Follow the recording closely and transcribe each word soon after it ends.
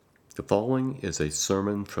The following is a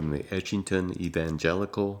sermon from the Edgington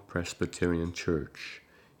Evangelical Presbyterian Church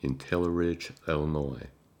in Taylor Ridge, Illinois.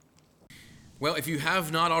 Well, if you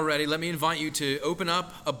have not already, let me invite you to open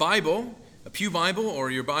up a Bible, a pew Bible or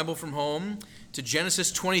your Bible from home, to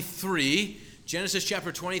Genesis 23. Genesis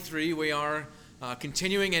chapter 23, we are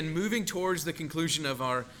continuing and moving towards the conclusion of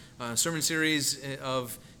our sermon series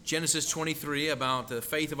of Genesis 23 about the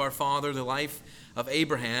faith of our father, the life of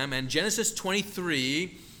Abraham. And Genesis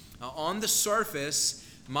 23, on the surface,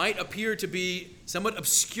 might appear to be somewhat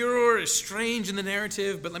obscure, strange in the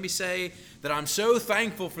narrative, but let me say that I'm so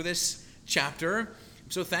thankful for this chapter.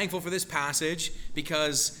 I'm so thankful for this passage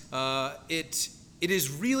because it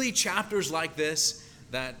is really chapters like this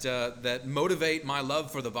that motivate my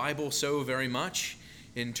love for the Bible so very much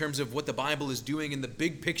in terms of what the Bible is doing in the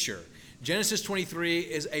big picture. Genesis 23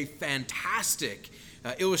 is a fantastic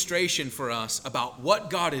illustration for us about what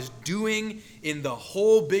God is doing in the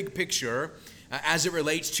whole big picture as it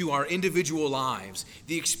relates to our individual lives,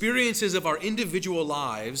 the experiences of our individual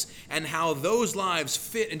lives, and how those lives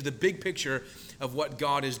fit into the big picture of what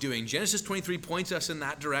God is doing. Genesis 23 points us in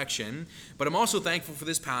that direction, but I'm also thankful for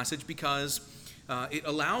this passage because it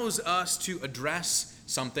allows us to address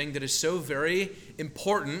something that is so very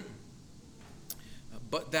important,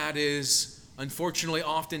 but that is unfortunately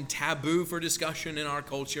often taboo for discussion in our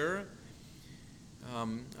culture.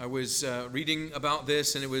 I was reading about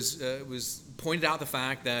this, and it was pointed out the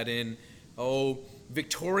fact that in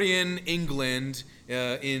Victorian England,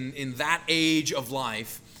 in that age of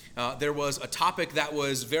life, there was a topic that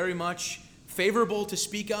was very much favorable to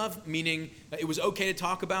speak of, meaning it was okay to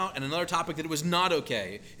talk about, and another topic that it was not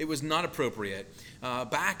okay. It was not appropriate.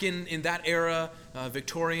 Back in that era,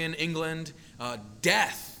 Victorian England,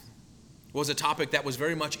 death was a topic that was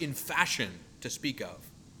very much in fashion to speak of.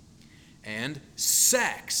 And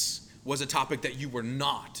sex was a topic that you were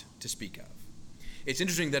not to speak of. It's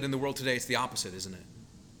interesting that in the world today it's the opposite, isn't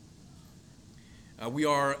it? We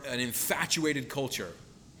are an infatuated culture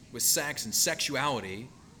with sex and sexuality,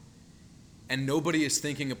 and nobody is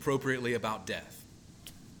thinking appropriately about death.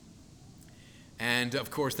 And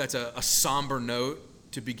of course that's a somber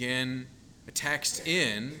note to begin a text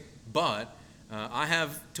in, but I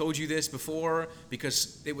have told you this before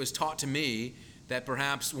because it was taught to me that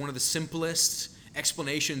perhaps one of the simplest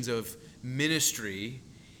explanations of ministry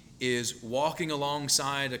is walking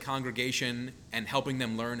alongside a congregation and helping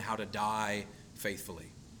them learn how to die faithfully.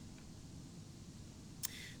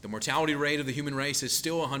 The mortality rate of the human race is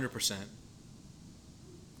still 100%.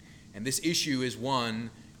 And this issue is one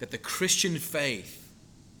that the Christian faith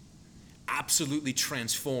absolutely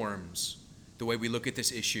transforms the way we look at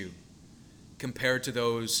this issue compared to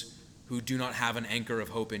those who do not have an anchor of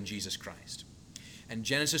hope in Jesus Christ. And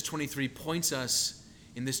Genesis 23 points us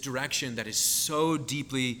in this direction that is so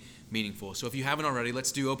deeply meaningful. So if you haven't already,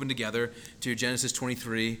 let's open together to Genesis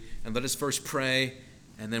 23, and let us first pray,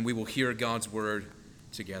 and then we will hear God's word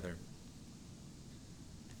together.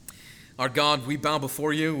 Our God, we bow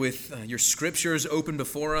before you with your scriptures open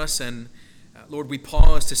before us, and Lord, we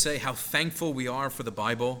pause to say how thankful we are for the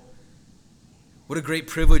Bible. What a great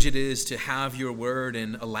privilege it is to have your word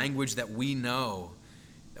in a language that we know,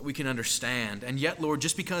 that we can understand. And yet, Lord,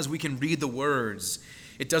 just because we can read the words,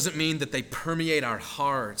 it doesn't mean that they permeate our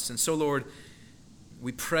hearts. And so, Lord,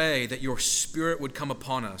 we pray that your Spirit would come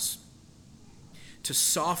upon us to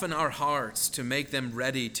soften our hearts, to make them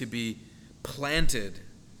ready to be planted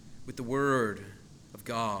with the word of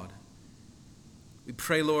God. We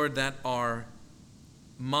pray, Lord, that our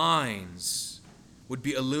minds would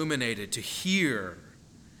be illuminated to hear,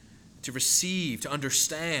 to receive, to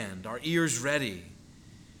understand, our ears ready.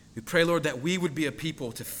 We pray, Lord, that we would be a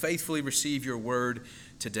people to faithfully receive your word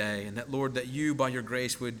today, and that, Lord, that you, by your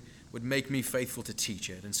grace, would make me faithful to teach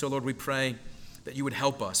it. And so, Lord, we pray that you would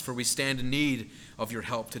help us, for we stand in need of your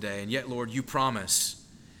help today. And yet, Lord, you promise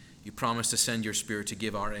to send your Spirit to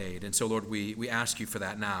give our aid. And so, Lord, we ask you for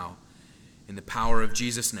that now. In the power of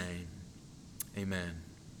Jesus' name, amen.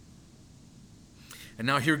 And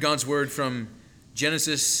now hear God's word from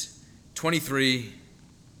Genesis 23.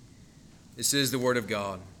 This is the word of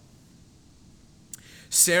God.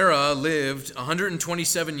 Sarah lived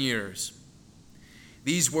 127 years.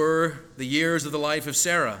 These were the years of the life of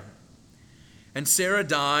Sarah. And Sarah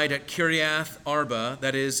died at Kiriath Arba,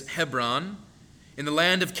 that is Hebron, in the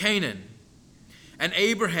land of Canaan. And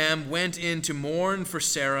Abraham went in to mourn for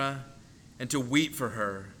Sarah and to weep for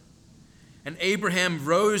her. And Abraham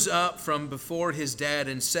rose up from before his dead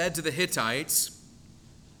and said to the Hittites,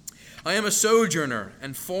 I am a sojourner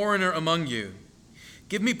and foreigner among you.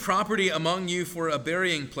 Give me property among you for a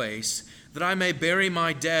burying place, that I may bury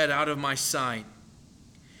my dead out of my sight.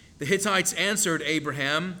 The Hittites answered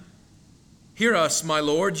Abraham, "Hear us, my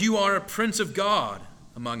lord, you are a prince of God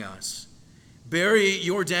among us. Bury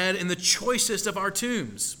your dead in the choicest of our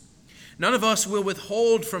tombs. None of us will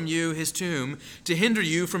withhold from you his tomb to hinder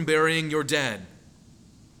you from burying your dead."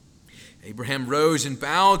 Abraham rose and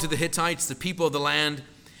bowed to the Hittites, the people of the land,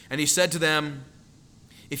 and he said to them,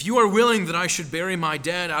 "If you are willing that I should bury my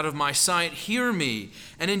dead out of my sight, hear me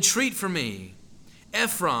and entreat for me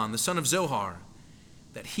Ephron, the son of Zohar,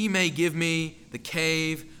 that he may give me the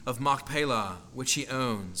cave of Machpelah, which he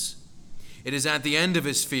owns. It is at the end of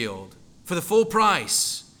his field, for the full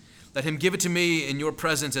price. Let him give it to me in your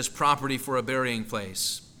presence as property for a burying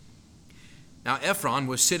place." Now Ephron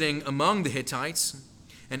was sitting among the Hittites,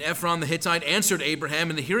 and Ephron the Hittite answered Abraham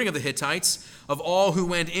in the hearing of the Hittites, of all who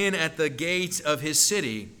went in at the gate of his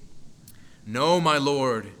city, "No, my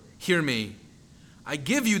lord, hear me. I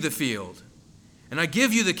give you the field, and I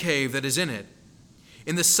give you the cave that is in it.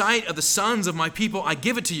 In the sight of the sons of my people, I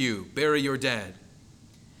give it to you. Bury your dead."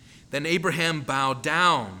 Then Abraham bowed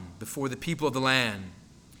down before the people of the land,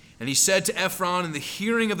 and he said to Ephron in the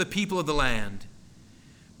hearing of the people of the land,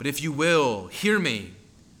 "But if you will, hear me.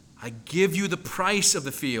 I give you the price of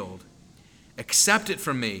the field. Accept it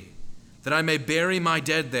from me, that I may bury my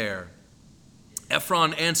dead there."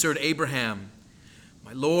 Ephron answered Abraham,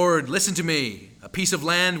 "My lord, listen to me. A piece of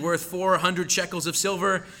land worth 400 shekels of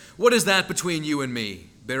silver. What is that between you and me?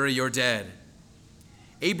 Bury your dead."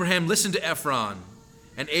 Abraham listened to Ephron,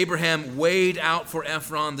 and Abraham weighed out for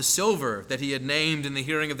Ephron the silver that he had named in the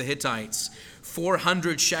hearing of the Hittites,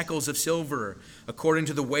 400 shekels of silver, according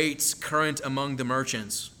to the weights current among the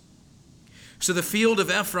merchants. So the field of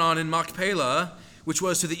Ephron in Machpelah, which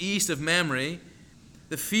was to the east of Mamre,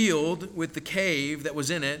 the field with the cave that was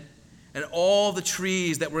in it, and all the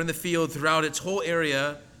trees that were in the field throughout its whole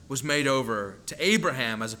area, was made over to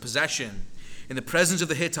Abraham as a possession in the presence of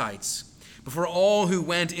the Hittites, before all who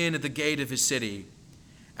went in at the gate of his city.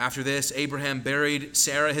 After this, Abraham buried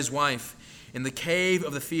Sarah his wife in the cave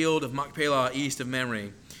of the field of Machpelah east of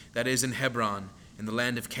Mamre, that is in Hebron, in the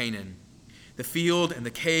land of Canaan. The field and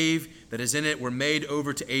the cave that is in it were made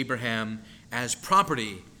over to Abraham as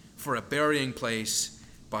property for a burying place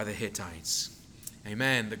by the Hittites.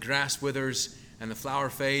 Amen. The grass withers and the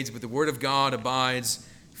flower fades, but the word of God abides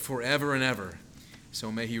forever and ever.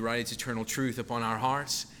 So may he write its eternal truth upon our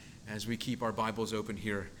hearts as we keep our Bibles open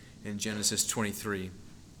here in Genesis 23.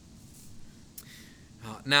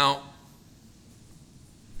 Now,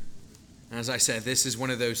 as I said, this is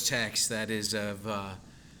one of those texts that is of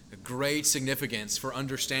great significance for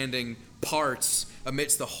understanding parts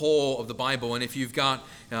amidst the whole of the Bible. And if you've got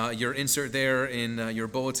your insert there in your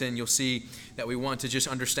bulletin, you'll see that we want to just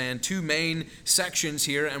understand two main sections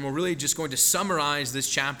here, and we're really just going to summarize this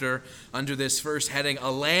chapter under this first heading,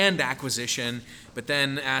 a land acquisition, but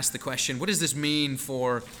then ask the question, what does this mean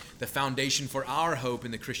for the foundation for our hope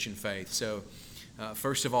in the Christian faith? So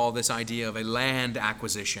first of all, this idea of a land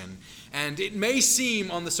acquisition. And it may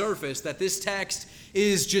seem on the surface that this text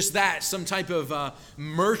is just that, some type of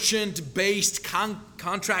merchant-based,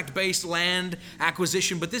 contract-based land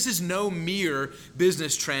acquisition, but this is no mere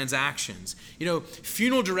business transactions. You know,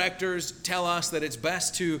 funeral directors tell us that it's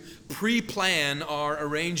best to pre-plan our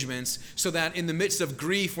arrangements so that in the midst of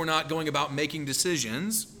grief, we're not going about making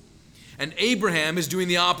decisions. And Abraham is doing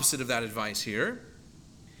the opposite of that advice here.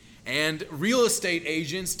 And real estate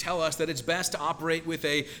agents tell us that it's best to operate with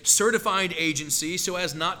a certified agency so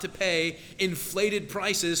as not to pay inflated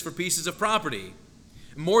prices for pieces of property.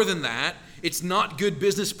 More than that, it's not good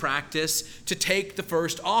business practice to take the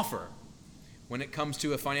first offer when it comes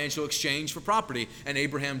to a financial exchange for property, and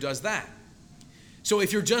Abraham does that. So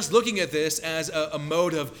if you're just looking at this as a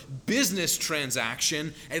mode of business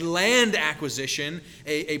transaction, a land acquisition,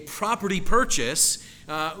 a property purchase,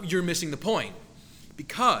 you're missing the point.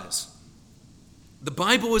 Because the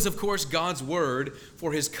Bible is, of course, God's word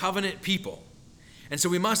for his covenant people. And so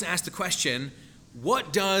we must ask the question,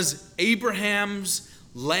 what does Abraham's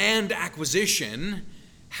land acquisition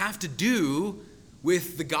have to do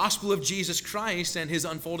with the gospel of Jesus Christ and his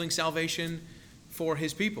unfolding salvation for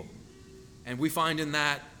his people? And we find in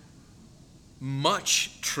that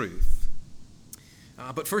much truth.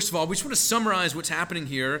 But first of all, we just want to summarize what's happening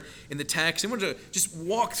here in the text. I want to just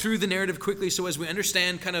walk through the narrative quickly so as we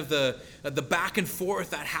understand kind of the back and forth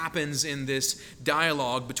that happens in this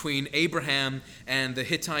dialogue between Abraham and the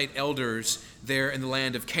Hittite elders there in the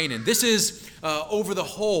land of Canaan. This is, over the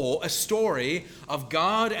whole, a story of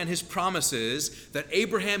God and his promises that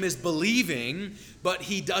Abraham is believing but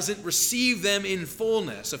he doesn't receive them in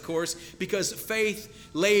fullness, of course, because faith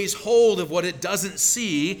lays hold of what it doesn't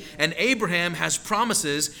see, and Abraham has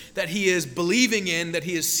promises that he is believing in, that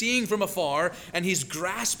he is seeing from afar, and he's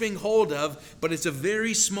grasping hold of, but it's a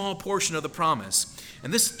very small portion of the promise.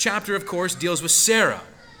 And this chapter, of course, deals with Sarah.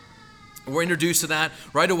 We're introduced to that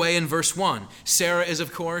right away in verse 1. Sarah is,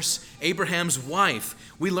 of course, Abraham's wife.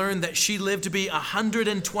 We learn that she lived to be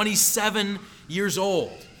 127 years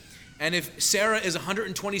old. And if Sarah is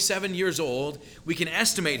 127 years old, we can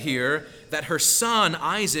estimate here that her son,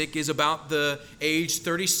 Isaac, is about the age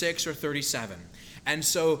 36 or 37. And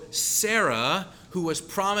so Sarah, who was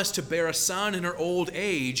promised to bear a son in her old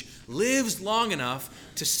age, lives long enough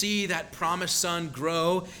to see that promised son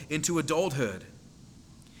grow into adulthood.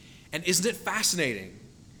 And isn't it fascinating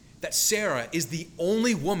that Sarah is the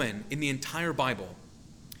only woman in the entire Bible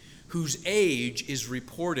whose age is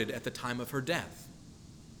reported at the time of her death?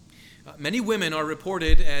 Many women are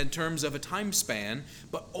reported in terms of a time span,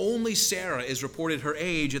 but only Sarah is reported her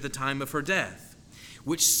age at the time of her death,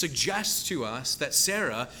 which suggests to us that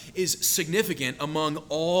Sarah is significant among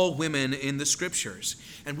all women in the Scriptures.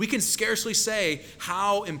 And we can scarcely say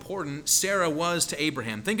how important Sarah was to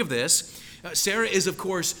Abraham. Think of this. Sarah is, of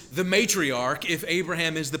course, the matriarch if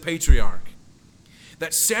Abraham is the patriarch.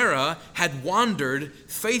 That Sarah had wandered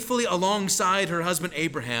faithfully alongside her husband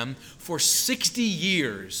Abraham for 60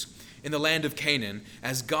 years in the land of Canaan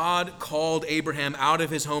as God called Abraham out of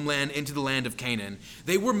his homeland into the land of Canaan.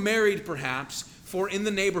 They were married perhaps for in the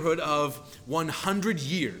neighborhood of 100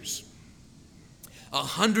 years.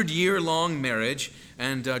 100-year-long marriage,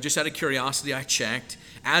 and just out of curiosity I checked.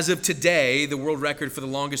 As of today, the world record for the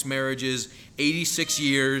longest marriage is 86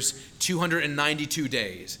 years, 292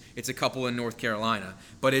 days. It's a couple in North Carolina,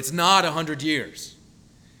 but it's not 100 years.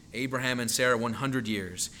 Abraham and Sarah, 100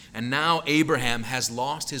 years. And now Abraham has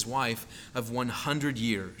lost his wife of 100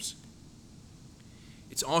 years.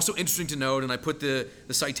 It's also interesting to note, and I put the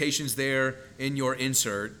citations there in your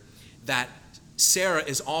insert, that Sarah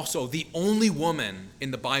is also the only woman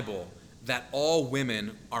in the Bible that all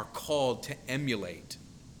women are called to emulate.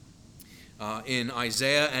 In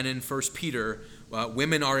Isaiah and in 1 Peter,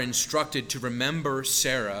 women are instructed to remember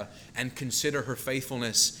Sarah and consider her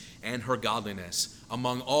faithfulness and her godliness.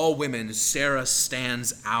 Among all women, Sarah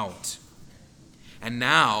stands out. And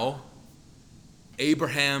now,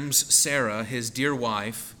 Abraham's Sarah, his dear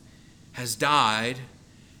wife, has died,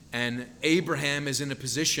 and Abraham is in a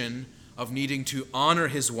position of needing to honor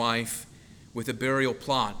his wife with a burial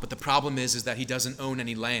plot. But the problem is that he doesn't own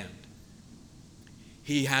any land.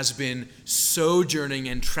 He has been sojourning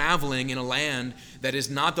and traveling in a land that is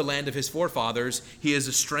not the land of his forefathers. He is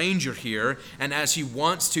a stranger here, and as he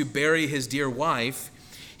wants to bury his dear wife,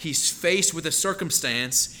 he's faced with a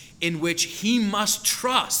circumstance in which he must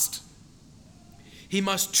trust. He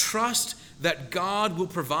must trust that God will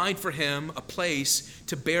provide for him a place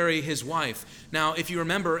to bury his wife. Now, if you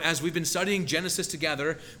remember, as we've been studying Genesis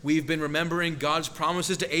together, we've been remembering God's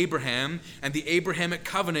promises to Abraham, and the Abrahamic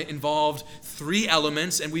covenant involved 3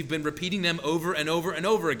 elements, and we've been repeating them over and over and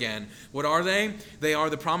over again. What are they? They are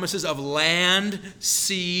the promises of land,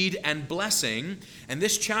 seed, and blessing. And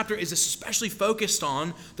this chapter is especially focused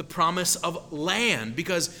on the promise of land,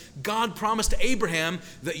 because God promised to Abraham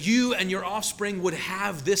that you and your offspring would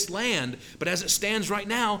have this land. But as it stands right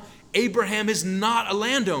now, Abraham is not a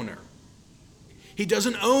landowner. He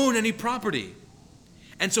doesn't own any property.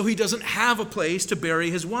 And so he doesn't have a place to bury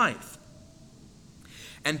his wife.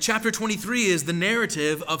 And chapter 23 is the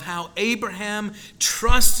narrative of how Abraham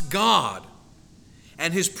trusts God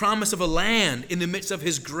and his promise of a land in the midst of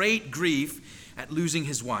his great grief at losing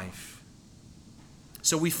his wife.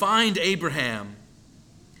 So we find Abraham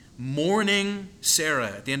mourning Sarah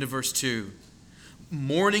at the end of verse 2,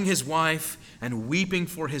 mourning his wife and weeping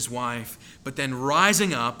for his wife, but then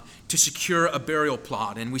rising up to secure a burial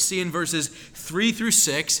plot. And we see in verses 3 through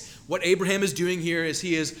 6, what Abraham is doing here is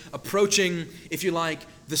he is approaching, if you like,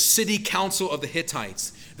 the city council of the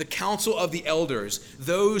Hittites, the council of the elders,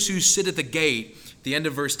 those who sit at the gate. At the end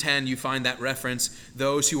of verse 10, you find that reference,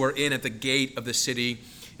 those who are in at the gate of the city.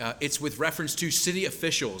 It's with reference to city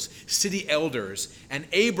officials, city elders. And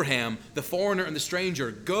Abraham, the foreigner and the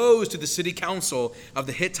stranger, goes to the city council of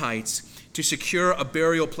the Hittites to secure a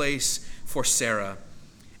burial place for Sarah.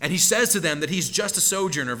 And he says to them that he's just a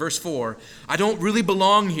sojourner. Verse 4, I don't really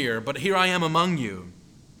belong here, but here I am among you.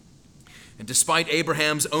 And despite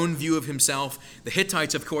Abraham's own view of himself, the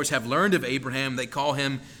Hittites, of course, have learned of Abraham. They call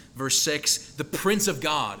him, verse 6, the Prince of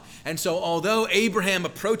God. And so although Abraham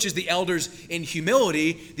approaches the elders in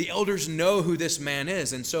humility, the elders know who this man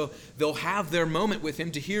is. And so they'll have their moment with him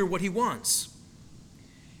to hear what he wants.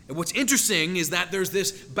 And what's interesting is that there's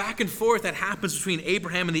this back and forth that happens between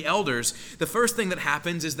Abraham and the elders. The first thing that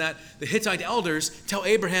happens is that the Hittite elders tell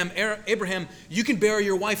Abraham, Abraham, you can bury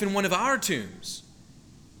your wife in one of our tombs.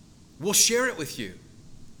 We'll share it with you.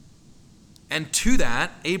 And to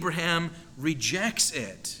that, Abraham rejects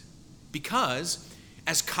it because,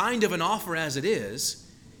 as kind of an offer as it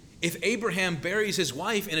is, if Abraham buries his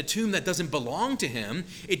wife in a tomb that doesn't belong to him,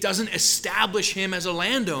 it doesn't establish him as a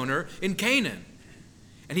landowner in Canaan.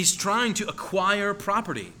 And he's trying to acquire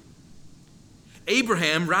property.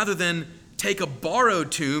 Abraham, rather than take a borrowed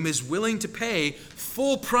tomb, is willing to pay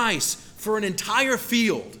full price for an entire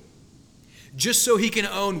field just so he can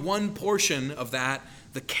own one portion of that,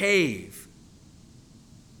 the cave.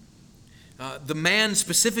 The man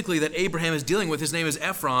specifically that Abraham is dealing with, his name is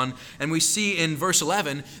Ephron, and we see in verse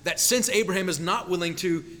 11 that since Abraham is not willing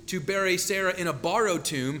to bury Sarah in a borrowed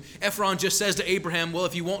tomb, Ephron just says to Abraham, well,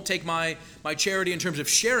 if you won't take my charity in terms of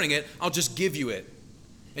sharing it, I'll just give you it,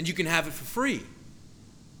 and you can have it for free.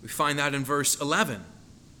 We find that in verse 11.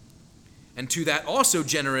 And to that also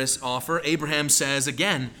generous offer, Abraham says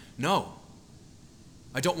again, no,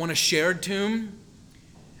 I don't want a shared tomb,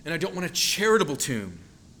 and I don't want a charitable tomb.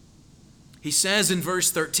 He says in verse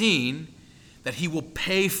 13 that he will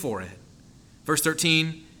pay for it. Verse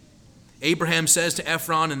 13, Abraham says to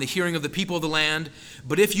Ephron in the hearing of the people of the land,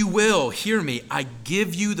 but if you will, hear me, I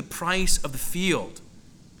give you the price of the field.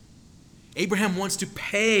 Abraham wants to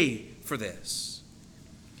pay for this.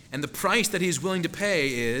 And the price that he's willing to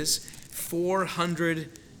pay is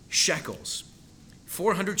 400 shekels.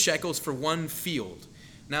 400 shekels for one field.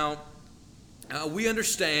 Now, we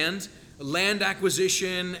understand land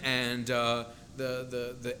acquisition and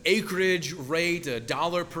the acreage rate,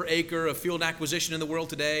 $1 per acre of field acquisition in the world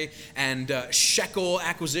today, and shekel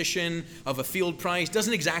acquisition of a field price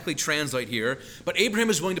doesn't exactly translate here. But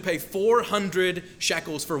Abraham is willing to pay 400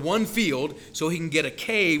 shekels for one field so he can get a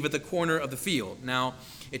cave at the corner of the field. Now,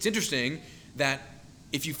 it's interesting that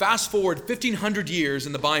if you fast forward 1,500 years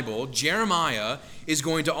in the Bible, Jeremiah is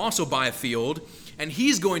going to also buy a field, and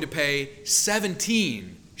he's going to pay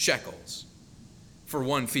 17 shekels for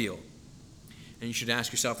one field. And you should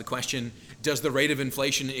ask yourself the question, does the rate of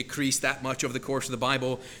inflation increase that much over the course of the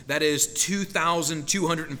Bible? That is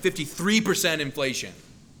 2,253% inflation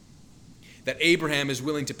that Abraham is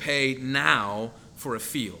willing to pay now for a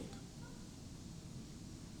field.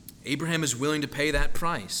 Abraham is willing to pay that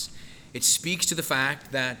price. It speaks to the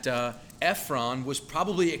fact that Ephron was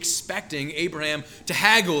probably expecting Abraham to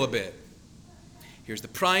haggle a bit. Here's the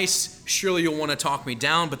price. Surely you'll want to talk me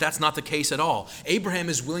down, but that's not the case at all. Abraham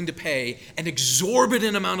is willing to pay an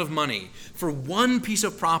exorbitant amount of money for one piece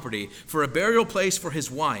of property, for a burial place for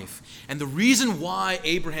his wife. And the reason why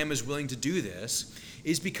Abraham is willing to do this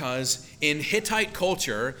is because in Hittite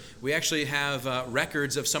culture, we actually have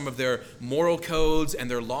records of some of their moral codes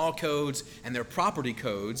and their law codes and their property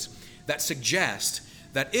codes that suggest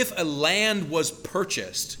that if a land was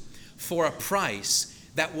purchased for a price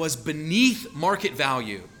that was beneath market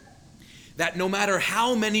value, that no matter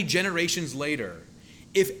how many generations later,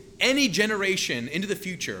 if any generation into the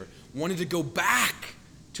future wanted to go back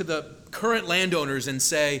to the current landowners and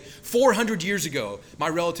say, 400 years ago, my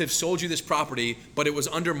relative sold you this property, but it was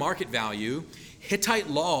under market value, Hittite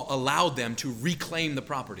law allowed them to reclaim the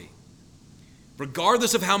property.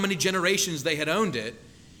 Regardless of how many generations they had owned it,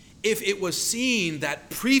 if it was seen that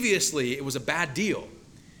previously it was a bad deal,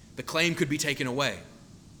 the claim could be taken away.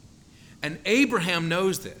 And Abraham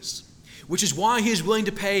knows this, which is why he is willing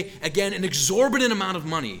to pay, again, an exorbitant amount of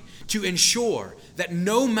money to ensure that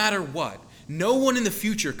no matter what, no one in the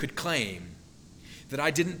future could claim that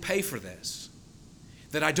I didn't pay for this,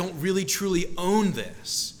 that I don't really truly own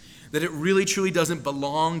this, that it really truly doesn't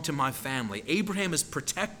belong to my family. Abraham is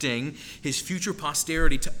protecting his future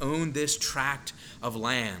posterity to own this tract of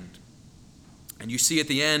land. And you see at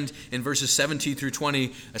the end in verses 17 through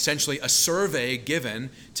 20, essentially a survey given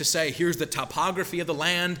to say, here's the topography of the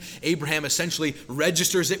land. Abraham essentially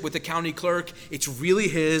registers it with the county clerk. It's really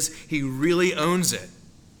his. He really owns it.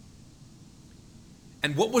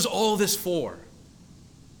 And what was all this for?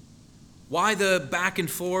 Why the back and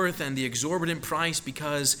forth and the exorbitant price?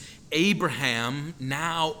 Because Abraham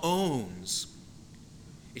now owns.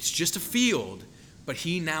 It's just a field, but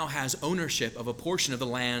he now has ownership of a portion of the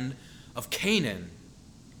land of Canaan.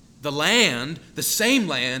 The land, the same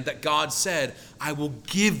land that God said, I will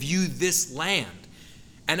give you this land.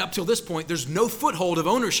 And up till this point, there's no foothold of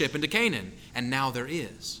ownership into Canaan. And now there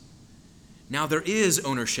is. Now there is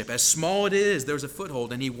ownership. As small it is, there's a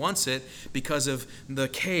foothold. And he wants it because of the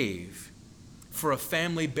cave for a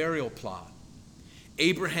family burial plot.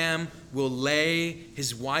 Abraham will lay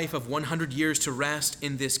his wife of 100 years to rest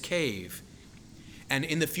in this cave. And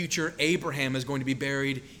in the future, Abraham is going to be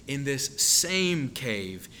buried in this same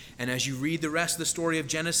cave. And as you read the rest of the story of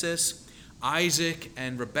Genesis, Isaac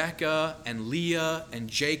and Rebekah and Leah and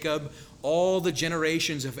Jacob, all the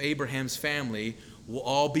generations of Abraham's family will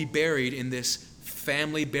all be buried in this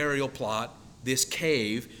family burial plot, this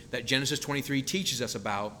cave that Genesis 23 teaches us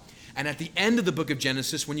about. And at the end of the book of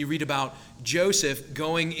Genesis, when you read about Joseph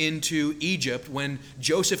going into Egypt, when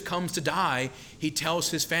Joseph comes to die, he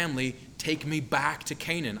tells his family, "Take me back to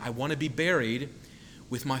Canaan. I want to be buried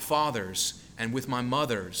with my fathers and with my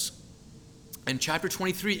mothers." And chapter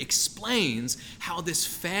 23 explains how this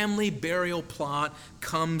family burial plot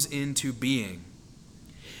comes into being.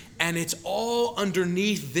 And it's all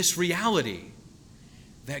underneath this reality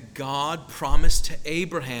that God promised to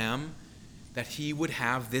Abraham that he would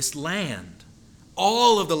have this land,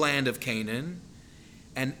 all of the land of Canaan,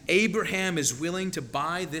 and Abraham is willing to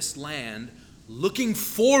buy this land, looking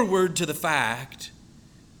forward to the fact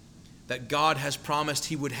that God has promised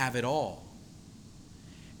he would have it all,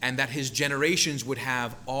 and that his generations would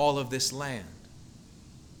have all of this land.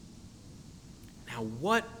 Now,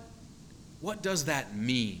 what does that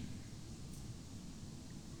mean?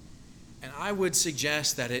 And I would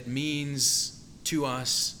suggest that it means to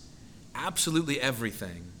us absolutely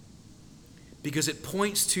everything, because it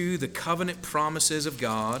points to the covenant promises of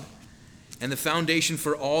God and the foundation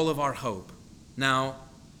for all of our hope. Now,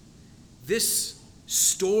 this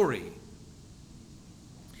story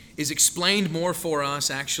is explained more for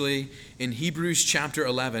us actually in Hebrews chapter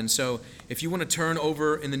 11. So if you want to turn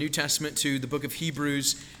over in the New Testament to the book of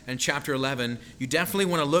Hebrews and chapter 11, you definitely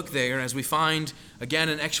want to look there as we find, again,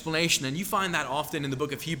 an explanation. And you find that often in the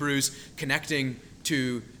book of Hebrews connecting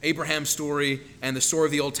to Abraham's story and the story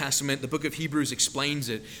of the Old Testament. The book of Hebrews explains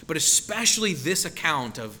it. But especially this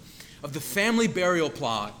account of the family burial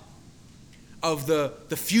plot, of the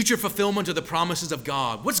future fulfillment of the promises of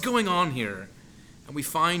God. What's going on here? And we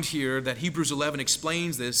find here that Hebrews 11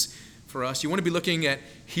 explains this for us. You want to be looking at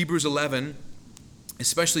Hebrews 11,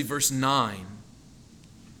 especially verse 9.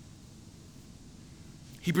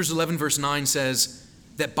 Hebrews 11 verse 9 says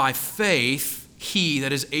that by faith he,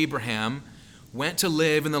 that is Abraham, went to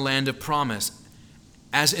live in the land of promise,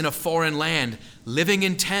 as in a foreign land, living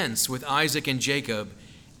in tents with Isaac and Jacob,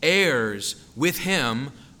 heirs with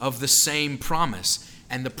him of the same promise.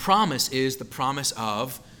 And the promise is the promise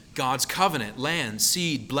of God's covenant, land,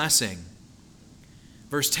 seed, blessing.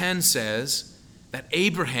 Verse 10 says that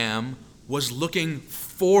Abraham was looking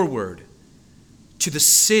forward to the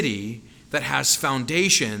city that has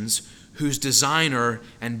foundations, whose designer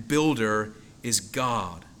and builder is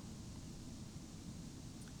God.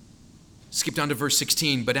 Skip down to verse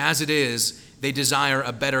 16. But as it is, they desire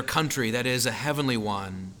a better country, that is, a heavenly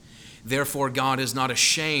one. Therefore, God is not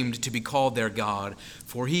ashamed to be called their God,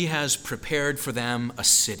 for he has prepared for them a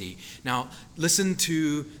city. Now, listen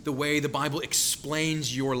to the way the Bible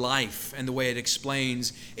explains your life and the way it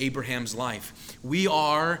explains Abraham's life. We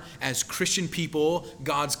are, as Christian people,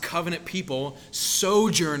 God's covenant people,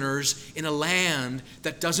 sojourners in a land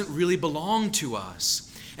that doesn't really belong to us.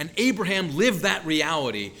 And Abraham lived that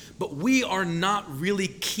reality, but we are not really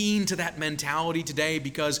keen to that mentality today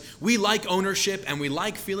because we like ownership and we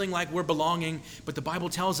like feeling like we're belonging. But the Bible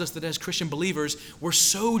tells us that as Christian believers, we're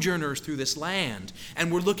sojourners through this land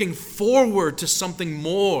and we're looking forward to something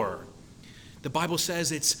more. The Bible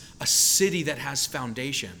says it's a city that has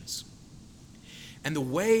foundations. And the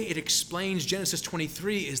way it explains Genesis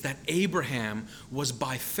 23 is that Abraham was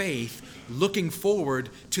by faith looking forward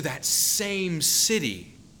to that same city.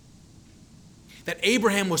 That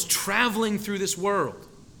Abraham was traveling through this world,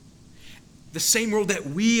 the same world that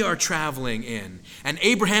we are traveling in. And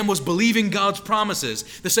Abraham was believing God's promises,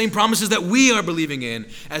 the same promises that we are believing in,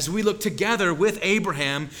 as we look together with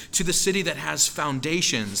Abraham to the city that has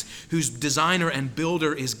foundations, whose designer and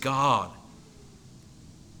builder is God.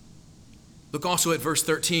 Look also at verse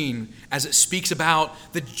 13 as it speaks about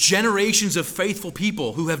the generations of faithful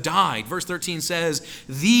people who have died. Verse 13 says,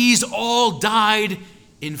 "These all died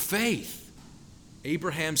in faith."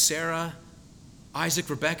 Abraham, Sarah, Isaac,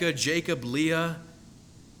 Rebekah, Jacob, Leah,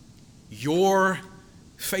 your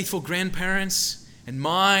faithful grandparents and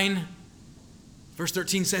mine. Verse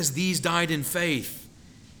 13 says, "These died in faith,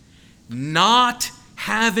 not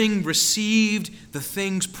having received the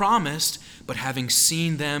things promised, but having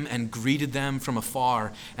seen them and greeted them from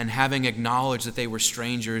afar, and having acknowledged that they were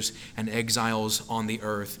strangers and exiles on the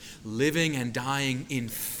earth, living and dying in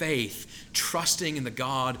faith, trusting in the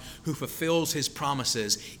God who fulfills his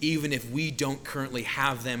promises, even if we don't currently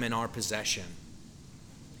have them in our possession."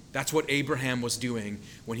 That's what Abraham was doing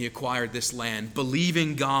when he acquired this land,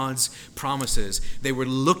 believing God's promises. They were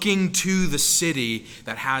looking to the city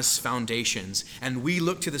that has foundations, and we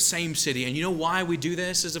look to the same city. And you know why we do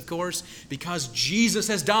this is, of course, because Jesus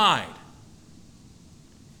has died.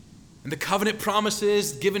 And the covenant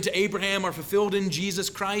promises given to Abraham are fulfilled in Jesus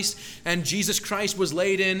Christ, and Jesus Christ was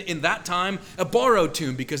laid in that time, a borrowed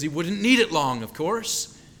tomb, because he wouldn't need it long, of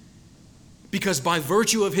course. Because by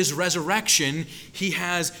virtue of his resurrection, he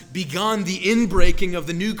has begun the inbreaking of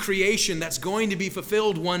the new creation that's going to be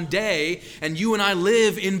fulfilled one day. And you and I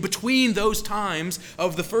live in between those times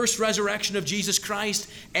of the first resurrection of Jesus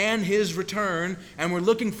Christ and his return. And we're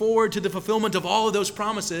looking forward to the fulfillment of all of those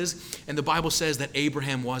promises. And the Bible says that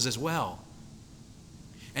Abraham was as well.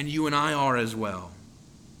 And you and I are as well.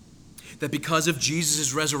 That because of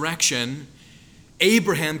Jesus' resurrection,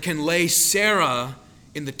 Abraham can lay Sarah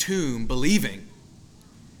in the tomb, believing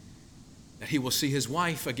that he will see his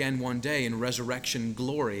wife again one day in resurrection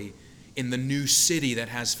glory in the new city that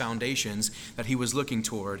has foundations that he was looking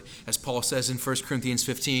toward. As Paul says in 1 Corinthians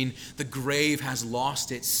 15, the grave has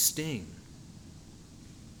lost its sting.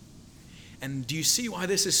 And do you see why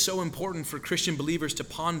this is so important for Christian believers to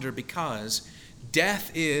ponder? Because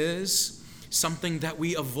death is something that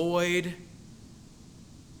we avoid.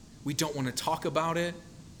 We don't want to talk about it.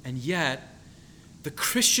 And yet, the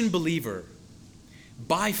Christian believer,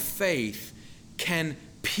 by faith, can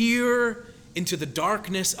peer into the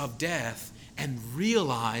darkness of death and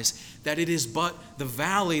realize that it is but the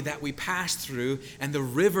valley that we pass through and the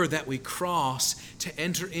river that we cross to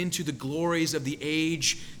enter into the glories of the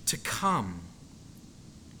age to come.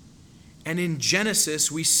 And in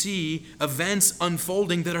Genesis, we see events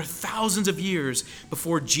unfolding that are thousands of years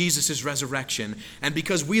before Jesus' resurrection. And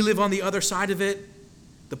because we live on the other side of it,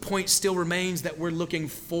 the point still remains that we're looking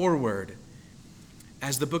forward.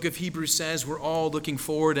 As the book of Hebrews says, we're all looking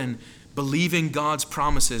forward and believing God's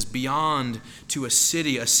promises beyond to a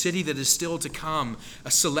city that is still to come,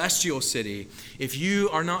 a celestial city. If you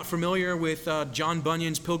are not familiar with John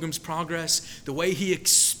Bunyan's Pilgrim's Progress, the way he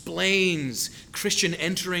explains Christian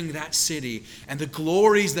entering that city and the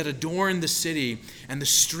glories that adorn the city and the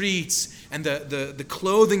streets and the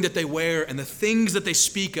clothing that they wear and the things that they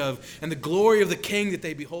speak of and the glory of the King that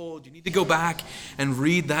they behold, you need to go back and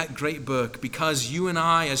read that great book, because you and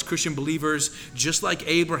I, as Christian believers, just like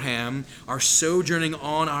Abraham, are sojourning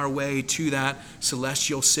on our way to that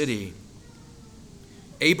celestial city.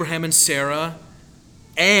 Abraham and Sarah,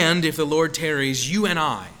 and if the Lord tarries, you and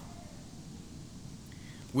I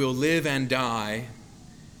will live and die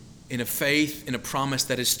in a faith, in a promise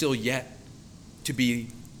that is still yet to be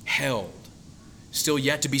held, still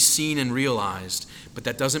yet to be seen and realized. But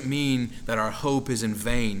that doesn't mean that our hope is in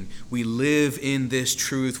vain. We live in this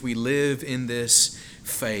truth. We live in this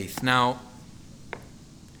faith. Now,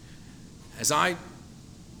 as I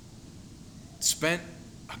spent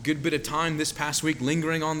a good bit of time this past week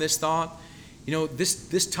lingering on this thought,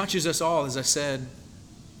 this touches us all, as I said.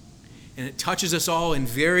 And it touches us all in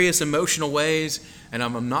various emotional ways. And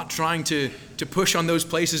I'm not trying to push on those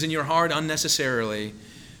places in your heart unnecessarily.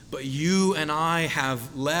 But you and I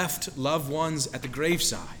have left loved ones at the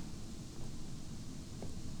graveside.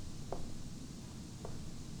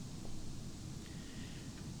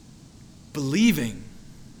 Believing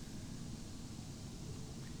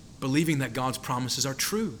that God's promises are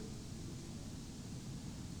true.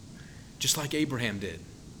 Just like Abraham did.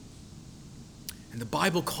 And the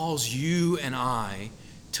Bible calls you and I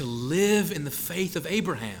to live in the faith of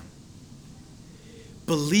Abraham.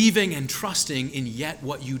 Believing and trusting in yet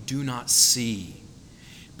what you do not see,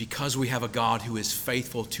 because we have a God who is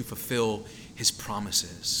faithful to fulfill his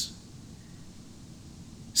promises.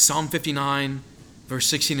 Psalm 59, verse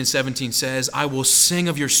 16 and 17 says, I will sing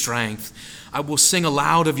of your strength. I will sing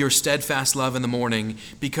aloud of your steadfast love in the morning,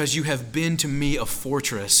 because you have been to me a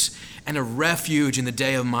fortress and a refuge in the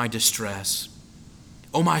day of my distress.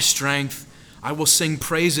 O my strength, I will sing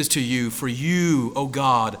praises to you, for you, O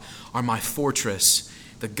God, are my fortress,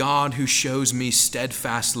 the God who shows me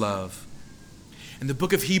steadfast love. And the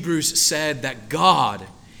book of Hebrews said that God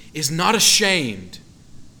is not ashamed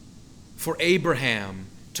for Abraham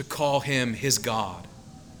to call him his God.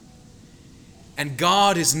 And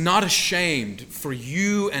God is not ashamed for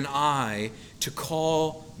you and I to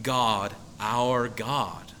call God our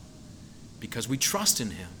God, because we trust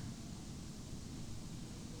in him.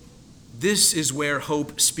 This is where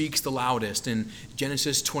hope speaks the loudest, in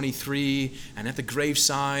Genesis 23 and at the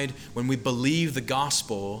graveside, when we believe the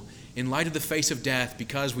gospel in light of the face of death,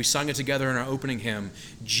 because we sung it together in our opening hymn.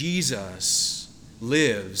 Jesus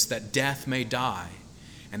lives that death may die,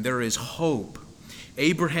 and there is hope.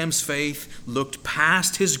 Abraham's faith looked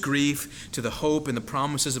past his grief to the hope and the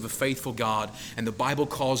promises of a faithful God. And the Bible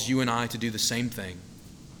calls you and I to do the same thing.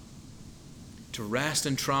 To rest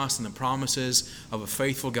and trust in the promises of a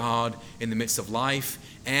faithful God in the midst of life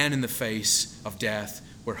and in the face of death,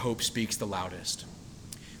 where hope speaks the loudest.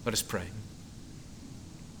 Let us pray.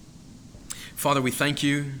 Father, we thank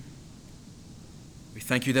you. We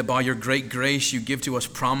thank you that by your great grace you give to us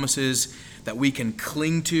promises that we can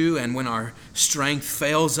cling to, and when our strength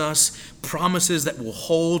fails us, promises that will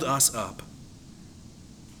hold us up.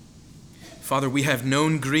 Father, we have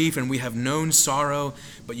known grief and we have known sorrow,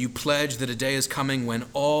 but you pledge that a day is coming when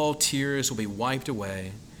all tears will be wiped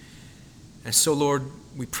away. And so, Lord,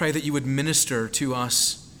 we pray that you would minister to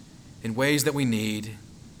us in ways that we need,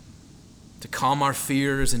 to calm our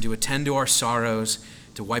fears and to attend to our sorrows,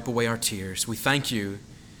 to wipe away our tears. We thank you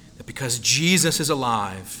that because Jesus is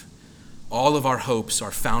alive, all of our hopes are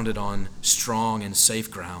founded on strong and safe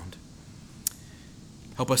ground.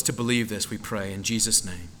 Help us to believe this, we pray, in Jesus'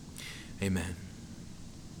 name. Amen.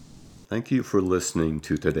 Thank you for listening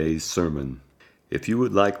to today's sermon. If you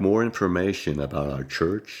would like more information about our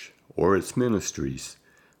church or its ministries,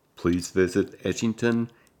 please visit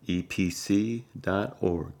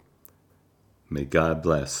edgingtonepc.org. May God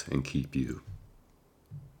bless and keep you.